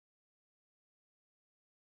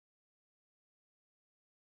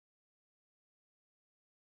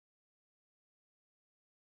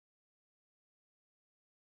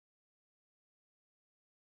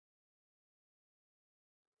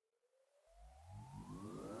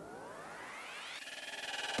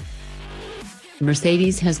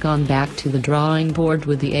Mercedes has gone back to the drawing board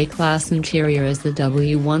with the A-Class interior, as the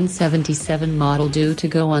W177 model due to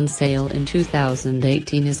go on sale in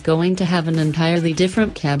 2018 is going to have an entirely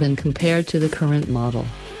different cabin compared to the current model.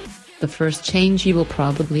 The first change you will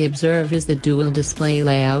probably observe is the dual display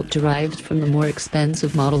layout derived from the more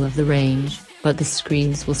expensive model of the range, but the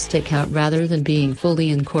screens will stick out rather than being fully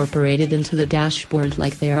incorporated into the dashboard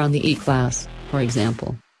like they are on the E-Class, for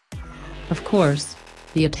example. Of course,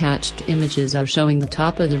 the attached images are showing the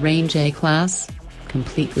top of the range A-Class,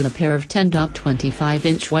 complete with a pair of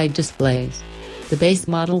 10.25-inch wide displays. The base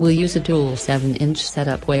model will use a dual 7-inch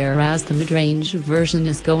setup, whereas the mid-range version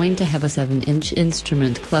is going to have a 7-inch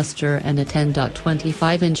instrument cluster and a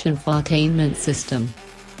 10.25-inch infotainment system.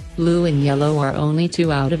 Blue and yellow are only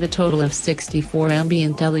 2 out of a total of 64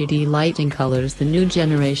 ambient LED lighting colors the new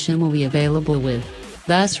generation will be available with,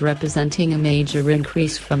 thus representing a major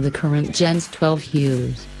increase from the current Gen's 12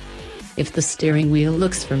 hues. If the steering wheel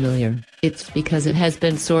looks familiar, it's because it has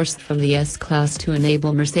been sourced from the S-Class to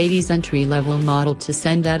enable Mercedes' entry-level model to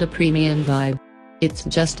send out a premium vibe. It's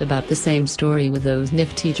just about the same story with those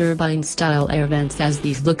nifty turbine-style air vents, as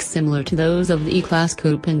these look similar to those of the E-Class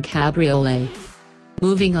Coupe and Cabriolet.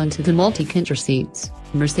 Moving on to the multi-kinter seats,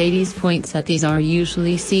 Mercedes points that these are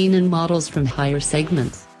usually seen in models from higher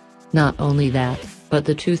segments. Not only that, but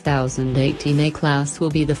the 2018 A-Class will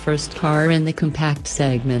be the first car in the compact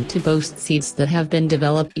segment to boast seats that have been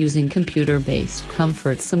developed using computer-based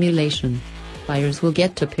comfort simulation. Buyers will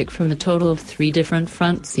get to pick from a total of 3 different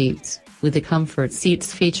front seats, with the comfort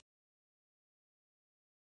seats featuring